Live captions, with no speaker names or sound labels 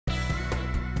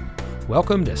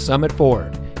Welcome to Summit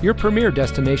Ford, your premier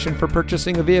destination for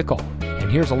purchasing a vehicle.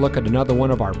 And here's a look at another one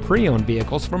of our pre-owned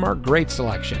vehicles from our great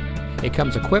selection. It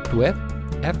comes equipped with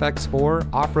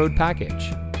FX4 off-road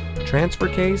package, transfer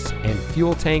case and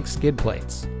fuel tank skid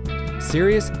plates,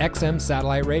 Sirius XM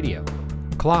satellite radio,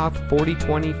 cloth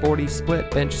 40-20-40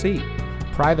 split bench seat,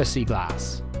 privacy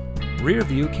glass, rear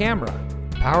view camera,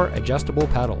 power adjustable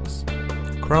pedals,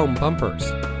 chrome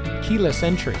bumpers, keyless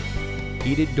entry,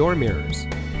 heated door mirrors,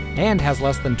 and has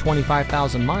less than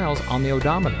 25,000 miles on the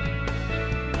odometer.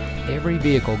 Every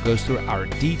vehicle goes through our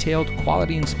detailed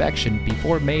quality inspection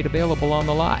before made available on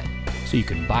the lot, so you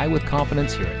can buy with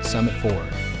confidence here at Summit Ford.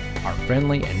 Our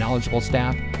friendly and knowledgeable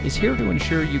staff is here to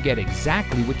ensure you get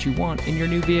exactly what you want in your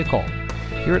new vehicle.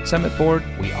 Here at Summit Ford,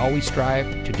 we always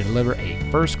strive to deliver a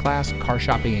first-class car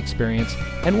shopping experience,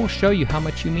 and we'll show you how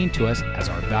much you mean to us as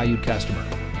our valued customer.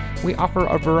 We offer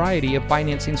a variety of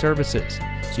financing services,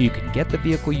 so you can get the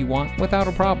vehicle you want without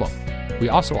a problem. We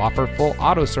also offer full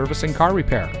auto service and car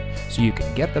repair, so you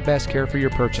can get the best care for your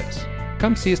purchase.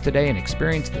 Come see us today and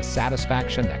experience the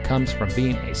satisfaction that comes from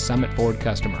being a Summit Ford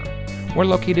customer. We're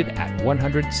located at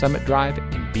 100 Summit Drive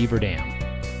in Beaver Dam.